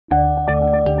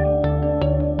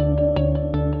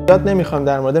زیاد نمیخوام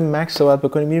در مورد مک صحبت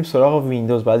بکنیم، میریم سراغ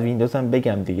ویندوز. بعد ویندوز هم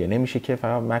بگم دیگه، نمیشه که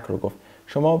فقط مک رو گفت.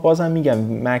 شما بازم میگم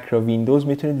مک رو ویندوز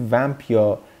میتونید ومپ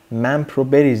یا ممپ رو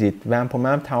بریزید. ومپ و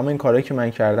ممپ تمام این کارهایی که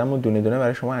من کردم و دونه دونه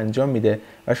برای شما انجام میده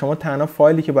و شما تنها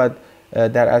فایلی که باید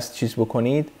در اصل چیز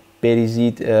بکنید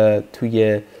بریزید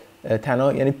توی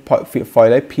تنها، یعنی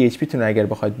فایل‌های PHP تون اگر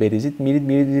بخواید بریزید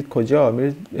میرید کجا؟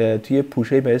 میرید توی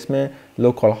پوشه به اسم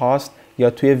لوکال هاست، یا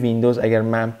توی ویندوز اگر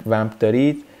ومپ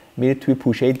دارید میرید توی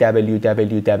پوشه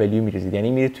www میریزید،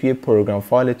 یعنی میرید توی پروگرام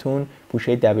فایلتون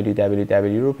پوشه www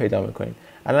رو پیدا میکنید.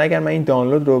 الان اگر من این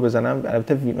دانلود رو بزنم،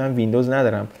 البته من ویندوز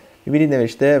ندارم، میبینید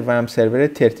نوشته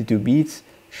WampServer 32 بیتس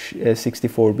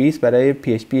 64 بیتس برای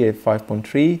PHP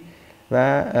 5.3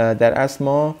 و در اصل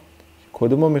ما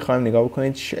کدومو میخوایم نگاه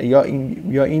بکنید، یا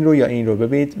این رو یا این رو.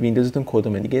 ببینید ویندوزتون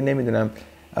کدومه دیگه نمیدونم،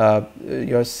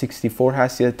 یا 64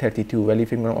 هست یا 32، ولی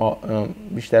فکر میکنم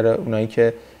بیشتر اونایی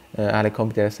که اهل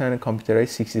کامپیوتر هستن کامپیوترهای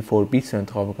 64 بیت رو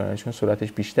انتخاب میکنن چون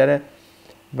سرعتش بیشتره.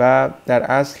 و در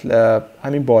اصل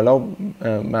همین بالا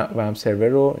وام سرور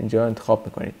رو اینجا انتخاب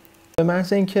میکنید. به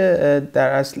محض اینکه در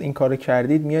اصل این کارو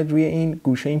کردید میاد روی این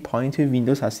گوشه این پایین توی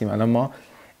ویندوز هستیم. الان ما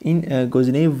این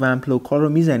گزینه وامپ لوکال رو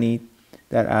میزنید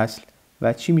در اصل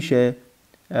و چی میشه؟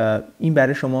 این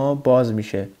برای شما باز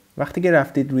میشه. وقتی که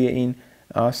رفتید روی این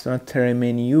تر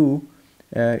منیو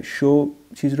شو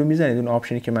چیز رو میزنید، اون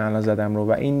آپشنی که من الان زدم رو،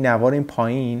 و این نوار این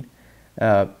پایین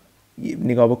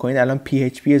نگاه بکنید الان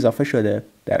PHP اضافه شده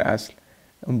در اصل.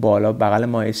 اون بالا بغل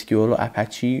ما SQL و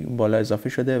اپچی اون بالا اضافه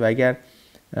شده و اگر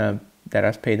در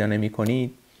اصل پیدا نمی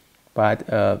کنید باید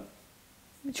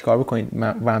چیکار بکنید؟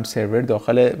 وام سرور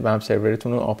داخل وام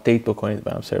سرورتون رو آپدیت بکنید.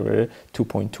 وام سرور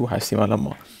 2.2 هستیم الان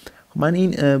ما. من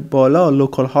این بالا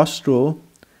لوکال هاست رو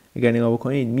اگر نگاه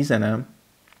بکنید میزنم،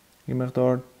 این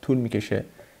مقدار طول میکشه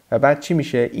و بعد چی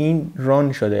میشه؟ این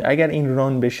ران شده. اگر این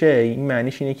ران بشه این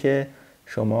معنیش اینه که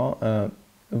شما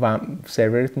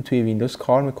سرورتون توی ویندوز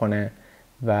کار میکنه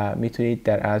و میتونید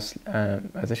در اصل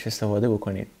ازش استفاده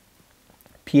بکنید.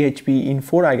 PHP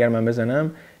info اگر من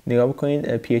بزنم نگاه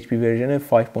بکنید PHP ورژن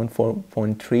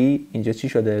 5.4.3 اینجا چی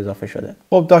شده؟ اضافه شده.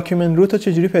 خب داکیومنت روت رو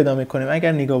چجوری پیدا میکنیم؟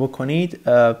 اگر نگاه بکنید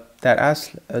در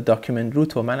اصل داکیومنت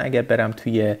روت رو من اگر برم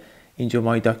توی اینجا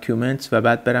مای داکیومنت و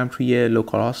بعد برم توی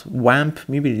لوکال هاست وامپ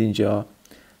میبینید اینجا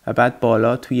و بعد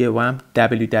بالا توی وامپ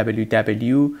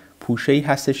www پوشه‌ای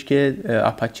هستش که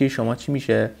آپاچی شما چی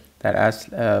میشه؟ در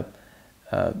اصل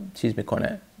چیز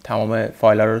میکنه، تمام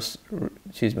فایل رو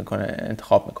چیز میکنه،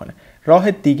 انتخاب میکنه.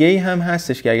 راه دیگه ای هم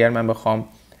هستش که اگر من بخوام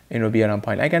این رو بیارم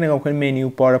پایین، اگر نگاه کنید منیو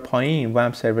بار پایین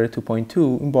WampServer 2.2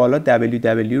 این بالا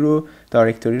www رو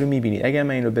دایرکتوری رو میبینید. اگر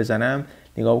من این رو بزنم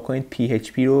نگاه بکنید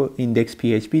PHP رو ایندکس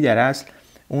PHP در اصل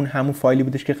اون همون فایلی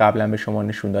بودش که قبلا به شما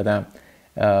نشون دادم.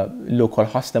 لوکال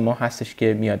هاست ما هستش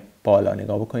که میاد بالا.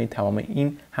 نگاه بکنید تمام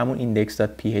این همون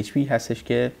index.php هستش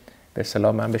که به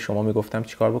اصطلاح من به شما میگفتم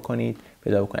چیکار بکنید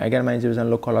پیدا بکنید. اگر من اینجا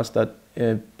بزنم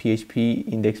localhost.php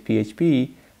index php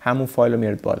همون فایل رو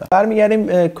میارید بالا.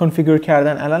 برمیگردیم کنفیگور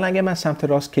کردن. الان اگر من سمت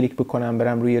راست کلیک بکنم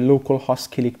برم روی لوکال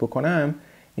هاست کلیک بکنم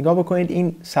نگاه بکنید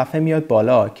این صفحه میاد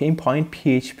بالا که این پایین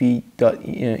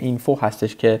php.info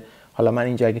هستش که حالا من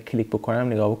اینجا اگه کلیک بکنم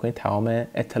نگاه بکنید تمام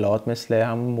اطلاعات مثل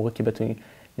همون موقع که بهتون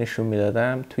نشون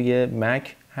میدادم توی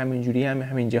مک همینجوری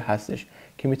همینجا هستش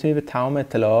که میتونید به تمام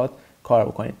اطلاعات کار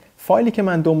بکنید. فایلی که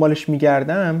من دنبالش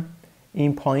میگردم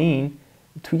این پایین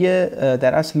توی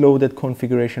در اصل loaded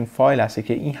configuration فایل هست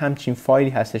که این همچین فایلی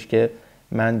هستش که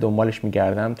من دنبالش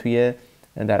میگردم. توی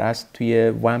در اصل توی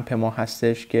وامپ ما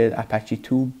هستش که apache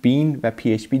 2 bean و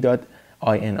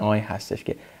php.ini هستش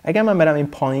که اگر من برم این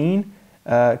پایین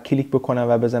کلیک بکنم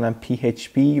و بزنم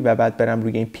PHP و بعد برم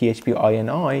روی این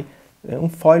php.ini اون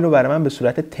فایل رو برای من به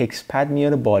صورت تکست پد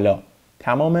میاره بالا.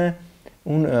 تمام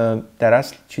اون در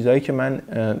اصل چیزهایی که من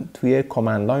توی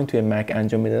کامند لاین توی مک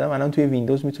انجام میدادم الان توی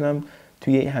ویندوز میتونم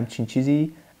توی همچین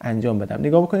چیزی انجام بدم.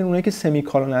 نگاه بکنید اونایی که سمی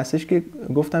کالون هستش که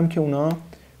گفتم که اونا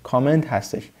کامنت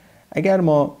هستش. اگر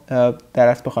ما در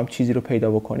اصل بخوایم چیزی رو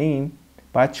پیدا بکنیم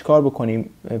باید چیکار بکنیم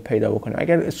پیدا بکنیم؟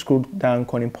 اگر اسکرول داون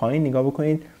کنیم پایین نگاه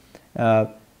بکنید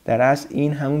در اصل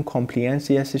این همون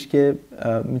کامپلینسی هستش که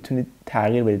میتونید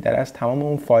تغییر بدید. در اصل تمام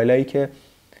اون فایلایی که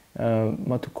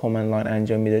ما تو کامند لاین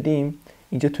انجام میدادیم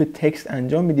اینجا تو تکست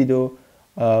انجام میدید و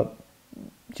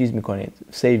چیز میکنید،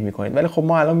 سیو میکنید. ولی خب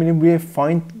ما الان میریم روی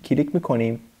فایند کلیک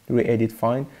میکنیم روی ادیت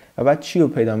فایند و بعد چی رو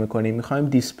پیدا میکنیم؟ میخوایم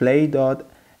display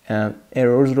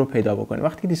errors رو پیدا بکنیم.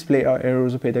 وقتی display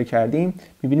errors رو پیدا کردیم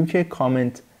میبینیم که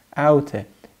کامنت اوته،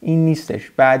 این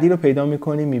نیستش. بعدی رو پیدا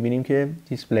میکنیم میبینیم که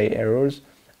display errors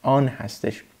on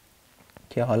هستش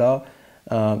که حالا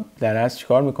در اصل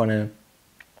چیکار میکنه؟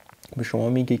 به شما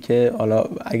میگه که حالا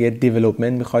اگر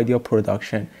دیولپمنت میخواید یا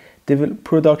پروداکشن.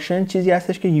 پروداکشن چیزی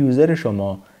هستش که یوزر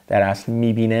شما در اصل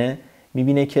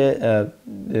میبینه که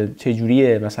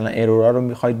چجوریه، مثلا ارورا رو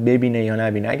میخواید ببینه یا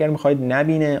نبینه. اگر میخواید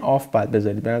نبینه آف باید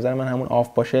بذارید. به نظر من همون آف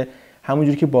باشه،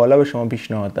 همونجوری که بالا به شما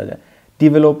پیشنهاد داده.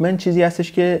 دیولپمنت چیزی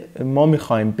هستش که ما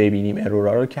میخوایم ببینیم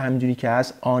ارورا رو، که همونجوری که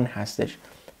هست آن هستش.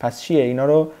 پس چیه؟ اینا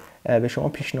رو به شما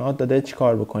پیشنهاد داده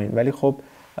چیکار بکنید. ولی خب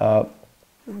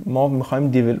ما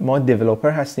میخوایم ما دیولپر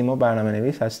هستیم، ما برنامه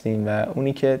نویس هستیم و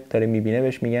اونی که داره میبینه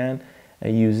بهش میگن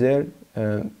یوزر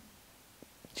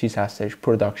چیز هستش،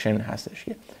 پروداکشن هستش.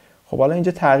 خب حالا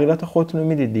اینجا تغییرات خودتون رو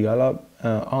میدید دیگه. حالا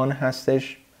آن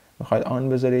هستش، میخواید آن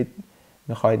بذارید،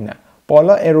 میخواید نه.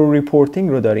 بالا ارور ریپورتینگ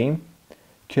رو داریم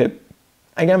که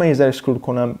اگر من یه ذره اسکرول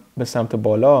کنم به سمت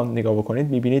بالا نگاه بکنید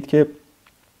میبینید که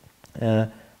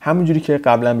همونجوری که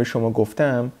قبلا به شما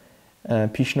گفتم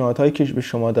پیشنهادهایی که به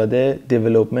شما داده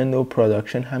دیولپمنت و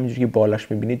پروداکشن همونجوری که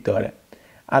بالاش میبینید داره.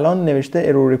 الان نوشته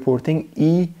ارور ریپورتینگ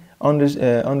ای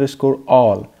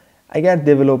all. اگر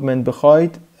دیولپمنت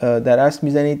بخواید در اصل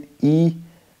میزنید ای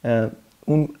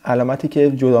اون علامتی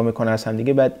که جدا میکنه از هم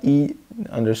دیگه، بعد ای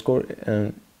اندرسکور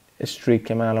استریک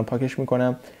که من الان پاکش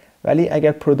میکنم. ولی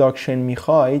اگر پروداکشن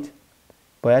میخواید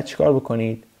باید چیکار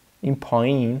بکنید؟ این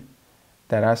پایین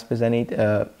در اصل بزنید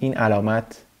این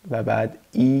علامت و بعد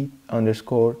ای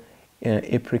اندرسکور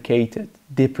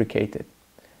deprecated.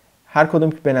 هر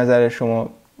کدوم که به نظر شما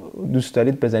دوست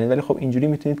دارید بزنید، ولی خب اینجوری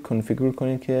میتونید کنفیگور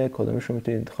کنید که کدومش رو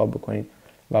میتونید انتخاب بکنید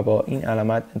و با این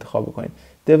علامت انتخاب بکنید.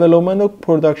 دیولپمنت و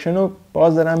پروداکشن رو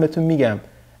باز دارم بهتون میگم.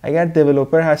 اگر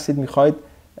دیولپر هستید میخواید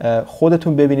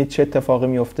خودتون ببینید چه اتفاقی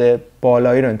میفته،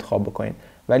 بالایی رو انتخاب بکنید.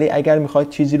 ولی اگر میخواید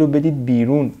چیزی رو بدید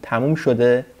بیرون تموم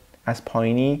شده، از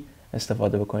پایینی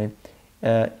استفاده بکنید.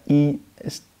 ای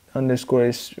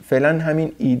اندرسکور فعلا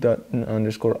همین ای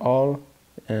اندرسکور all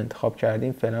انتخاب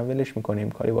کردیم، فعلا ولش میکنیم،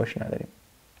 کاری باش نداریم.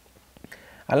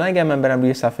 الان اگر من برم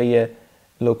روی صفحه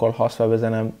لوکال هاست و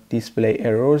بزنم دیسپلی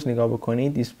ایرورز نگاه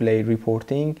بکنید، دیسپلی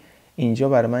ریپورتینگ، اینجا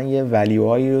برای من یه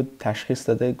ولیوهایی رو تشخیص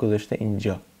داده گذاشته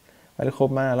اینجا. ولی خب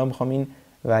من الان میخوام این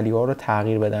ولیوها رو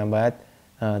تغییر بدم، باید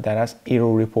در اصل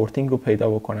ایرور ریپورتینگ رو پیدا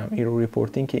بکنم. ایرور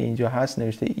ریپورتینگ که اینجا هست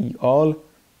نوشته ای all،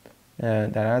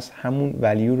 در اصل همون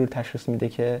ولیو رو تشخیص میده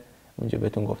که اونجا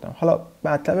بهتون گفتم. حالا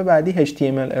مطلب بعدی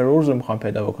HTML errors رو میخوام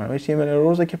پیدا بکنم. HTML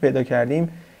errors رو که پیدا کردیم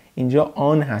اینجا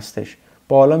آن هستش.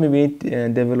 بالا میبینید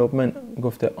development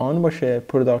گفته آن باشه،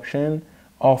 پروداکشن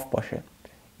آف باشه.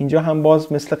 اینجا هم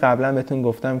باز مثل قبلا بهتون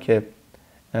گفتم که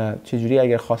چجوری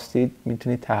اگر خواستید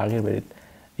میتونید تغییر بدید.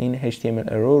 این HTML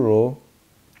error رو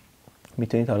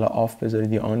میتونید حالا آف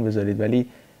بذارید یا آن بذارید، ولی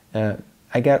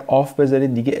اگر آف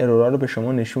بذارید دیگه ارورا رو به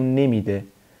شما نشون نمیده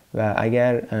و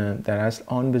اگر در اصل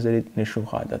آن بذارید نشون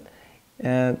خواهد داد.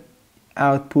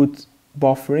 output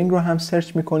buffering رو هم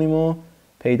سرچ میکنیم و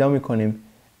پیدا میکنیم.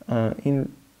 این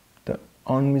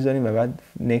آن میذاریم و بعد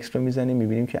next رو میزنیم،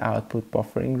 میبینیم که output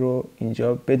buffering رو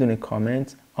اینجا بدون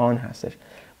کامنت آن هستش.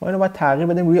 ما اینو باید تغییر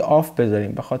بدیم روی آف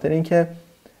بذاریم، به خاطر اینکه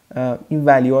این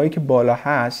ولیوهایی که بالا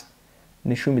هست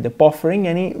نشون میده. بافرینگ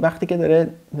یعنی وقتی که داره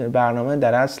برنامه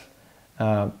در اصل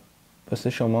واسه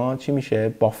شما چی میشه؟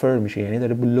 بافر میشه، یعنی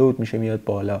داره لود میشه میاد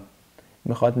بالا،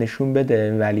 میخواد نشون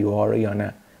بده ولیوها رو یا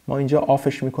نه. ما اینجا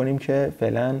آفش میکنیم که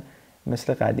فعلا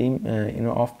مثل قدیم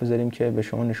اینو آف بذاریم که به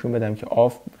شما نشون بدم که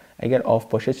آف، اگر آف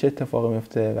باشه چه اتفاقی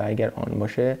میفته و اگر آن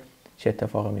باشه چه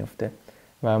اتفاقی میفته.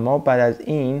 و ما بعد از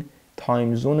این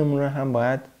تایم زونمون رو هم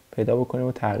باید پیدا بکنیم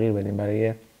و تغییر بدیم.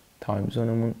 برای تایم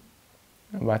زونمون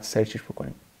باید سرچش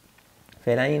بکنیم.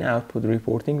 فعلا این اوتپوت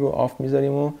ریپورتینگ رو آف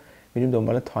میذاریم و میریم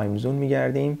دنبال تایم زون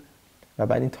میگردیم و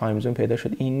بعد این تایم زون پیدا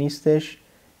شد، این نیستش،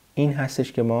 این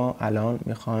هستش که ما الان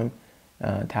میخوایم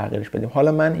تغییرش بدیم.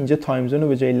 حالا من اینجا تایم زون رو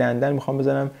به جای لندن میخوام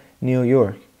بذارم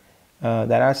نیویورک.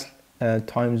 در اصل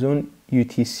تایم زون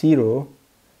UTC رو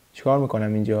چیکار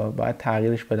میکنم اینجا؟ باید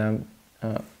تغییرش بدم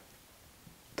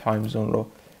تایم زون رو.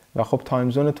 و خب تایم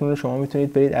زونتون رو شما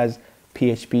میتونید برید از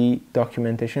PHP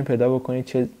داکیومنتیشن پیدا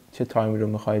بکنید چه تایمی رو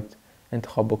میخواید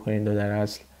انتخاب بکنید و در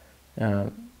اصل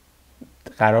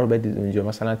قرار بدید اونجا.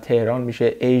 مثلا تهران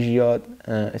میشه ایژیا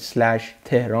اسلش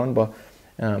تهران، با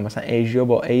مثلا ایژیا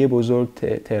با A بزرگ،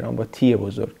 تهران با T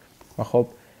بزرگ. و خب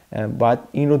باید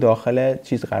این رو داخل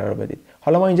چیز قرار بدید.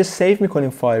 حالا ما اینجا سیو میکنیم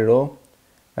فایل رو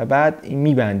و بعد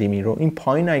میبندیم این رو. این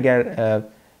پایین اگر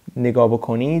نگاه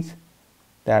بکنید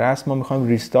در اصل ما میخوایم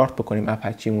ریستارت بکنیم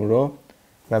اپچیمون رو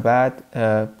و بعد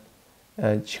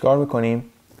چیکار میکنیم؟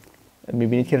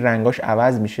 میبینید که رنگاش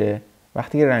عوض میشه.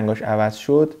 وقتی که رنگاش عوض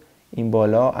شد این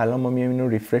بالا، الان ما میایم اینو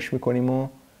ریفرش میکنیم و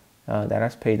در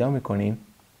اصل پیدا میکنیم،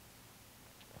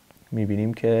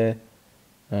 میبینیم که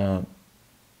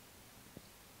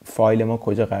فایل ما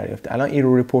کجا قرار گرفته. الان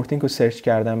ایرور ریپورتینگ رو سرچ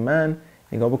کردم من،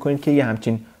 نگاه بکنید که یه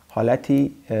همچین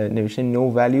حالتی نوشته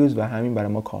no values و همین برای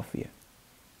ما کافیه.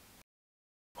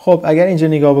 خب اگر اینجا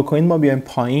نگاه بکنید ما بیایم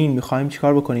پایین میخوایم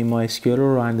چیکار بکنیم؟ MySQL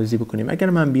رو راه اندازی بکنیم. اگر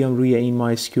من بیام روی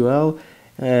این MySQL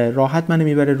راحت منو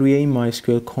میبره روی این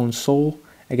MySQL console.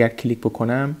 اگر کلیک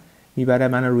بکنم میبره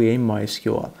منو روی این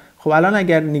MySQL. خب الان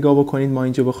اگر نگاه بکنید ما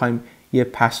اینجا بخوایم یه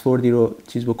پسوردی رو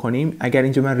چیز بکنیم، اگر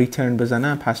اینجا من ریترن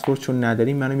بزنم پسورد چون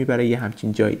نداریم منو میبره یه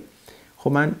همچین جایی.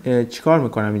 خب من چیکار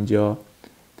میکنم اینجا؟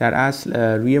 در اصل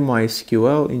روی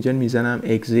MySQL اینجا میزنم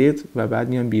exit و بعد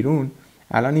میام بیرون.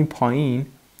 الان این پایین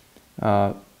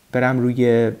برم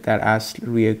روی در اصل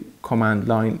روی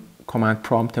کامند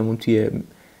پرامپتمون توی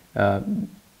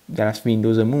در اصل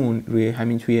ویندوزمون روی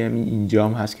همین توی اینجا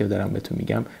هم هست که دارم بهتون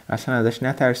میگم، اصلا ازش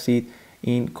نترسید.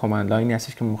 این کامند لاینی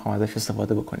هستش که میخوام ازش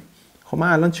استفاده بکنیم. خب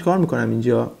من الان چیکار میکنم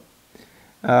اینجا؟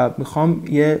 میخوام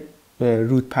یه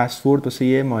روت پسورد واسه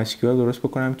یه MySQL درست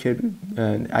بکنم که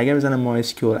اگر بزنم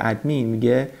MySQL ادمین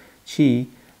میگه چی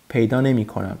پیدا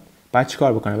نمیکنم. بعد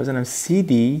چیکار بکنم؟ بزنم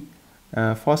cd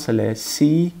فاصله c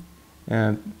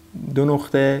 2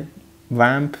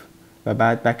 وامپ و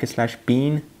بعد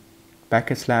 \bin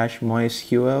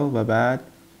 \mysql و بعد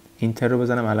اینتر رو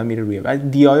بزنم. الان میره روی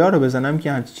بعد dir رو بزنم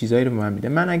که همچین چیزایی رو به من میده.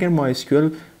 من اگر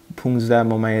MySQL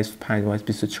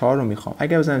 15/5/24 رو میخوام،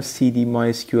 اگر بزنم cd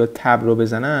MySQL تب رو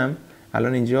بزنم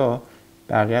الان اینجا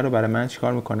بقیه رو برای من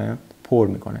چیکار میکنه؟ پر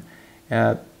میکنه.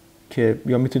 که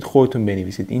یا میتونید خودتون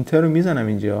بنویسید. اینتر رو میزنم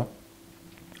اینجا.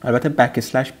 البته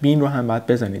 \bin رو هم باید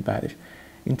بزنید بعدش.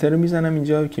 اینتر رو میزنم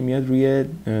اینجا که میاد روی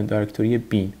دایرکتوری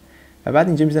بین و بعد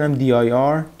اینجا میزنم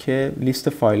dir که لیست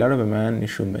فایل ها رو به من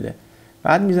نشون بده.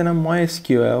 بعد میزنم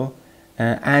MySQL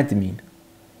admin،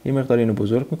 یه مقدار اینو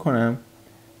بزرگ میکنم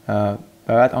و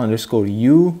بعد _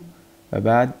 u و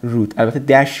بعد root،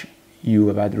 البته -u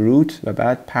و بعد root و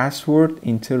بعد پسورد.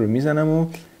 اینتر رو میزنم و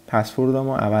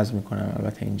پسوردمو عوض میکنم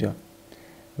البته اینجا.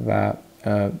 و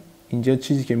اینجا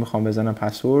چیزی که میخوام بزنم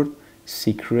پسورد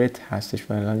سیکرت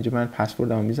هستش و اینجا من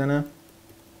پسوردمو میزنم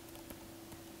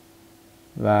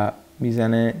و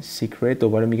میزنه سیکرت،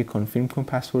 دوباره میگه کنفرم کن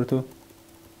پسوردتو،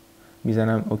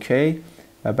 میزنم اوکی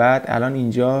و بعد الان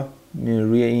اینجا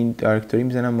روی این دایرکتوری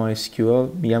میزنم MySQL،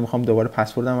 میگم میخوام دوباره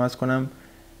پسوردم عوض کنم،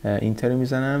 اینتر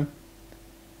میزنم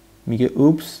میگه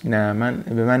اوپس نه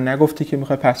به من نگفته که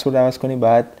میخوای پسورد عوض کنی،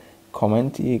 بعد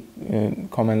کامنت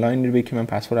لاین رو بگی که من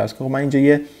پسورد عوض کنم. من اینجا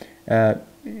یه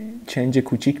چنج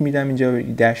کوچیک میدم، اینجا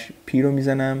 -p رو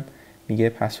میزنم میگه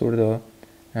پسورد رو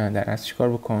در اصل چیکار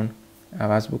بکن؟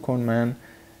 عوض بکن. من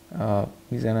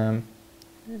میزنم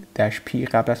 -p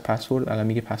قبل از پسورد. الان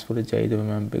میگه پسورد جدید رو به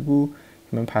من بگو.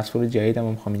 من پسورد جدیدم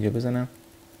رو میخوام اینجا بزنم.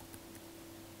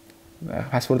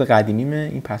 پسورد قدیمیمه،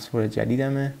 این پسورد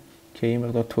جدیدمه که این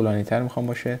مقدار طولانی تر میخوام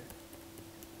باشه.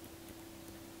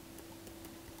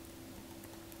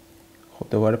 خب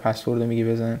دوباره پسورد رو میگه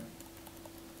بزن.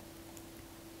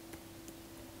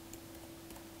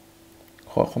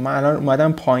 خب من الان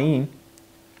اومدم پایین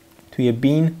توی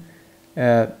بین،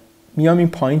 میام این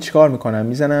پایین چیکار میکنم؟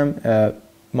 میزنم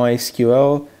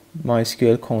MySQL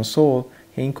console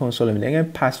که این کنسول میده. اگه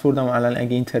پسوردم الان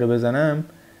اگه اینتر بزنم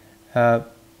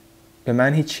به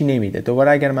من هیچی نمیده.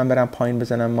 دوباره اگر من برم پایین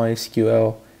بزنم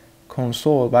MySQL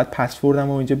console بعد پسوردم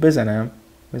رو اینجا بزنم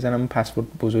اون پسورد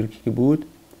بزرگی که بود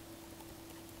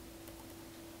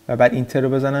و بعد اینتر رو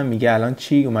بزنم میگه الان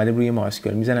چی اومده روی MySQL.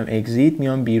 میزنم exit،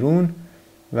 میام بیرون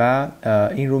و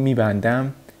این رو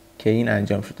میبندم که این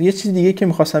انجام شد. یه چیز دیگه که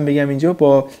میخواستم بگم اینجا،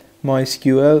 با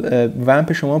MySQL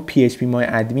وامپ شما PHP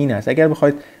MyAdmin هست. اگر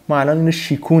بخواید ما الان اینو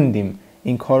شیکوندیم،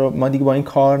 این کارو ما دیگه با این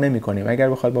کار نمی‌کنیم. اگر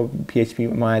بخواید با PHP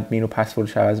MyAdmin رو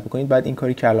پسوردش عوض بکنید بعد این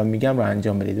کاری که الان میگم رو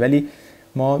انجام بدید، ولی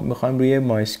ما می‌خوایم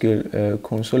روی MySQL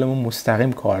کنسولمون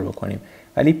مستقیم کار بکنیم.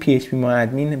 ولی PHP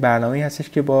MyAdmin برنامه‌ای هستش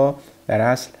که با در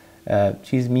اصل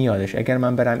چیز میادش. اگر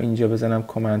من برم اینجا بزنم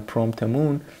کامند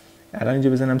پرومپتمون، الان اینجا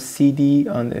بزنم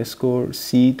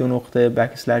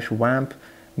cd_c:\wamp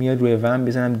میاد روی وامپ،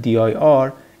 بزنم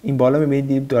dir، این بالا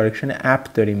میبینید دایرکشن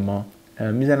اپ داریم ما،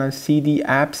 میزنم cd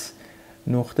apps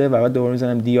نقطه و بعد دوباره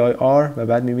میزنم dir و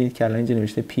بعد میبینید که الان اینجا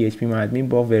نوشته php myadmin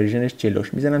با ورژنش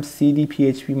جلوش. میزنم cd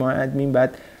php myadmin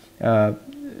بعد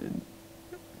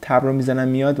تب رو میزنم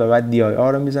میاد و بعد dir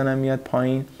رو میزنم میاد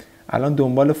پایین. الان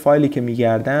دنبال فایلی که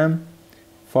میگردم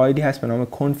فایلی هست به نام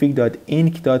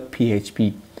config.inc.php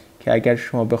که اگر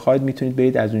شما بخواید میتونید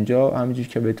برید از اونجا همونجوری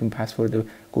که بهتون پسورد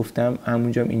گفتم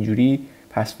همونجا اینجوری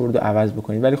پسورد رو عوض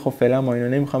بکنید. ولی خب فعلا ما اینو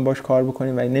نمیخوام باش کار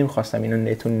بکنیم و نمیخواستم اینو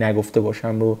نتون نگفته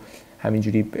باشم رو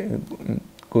همینجوری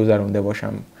گذرونده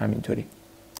باشم همینطوری.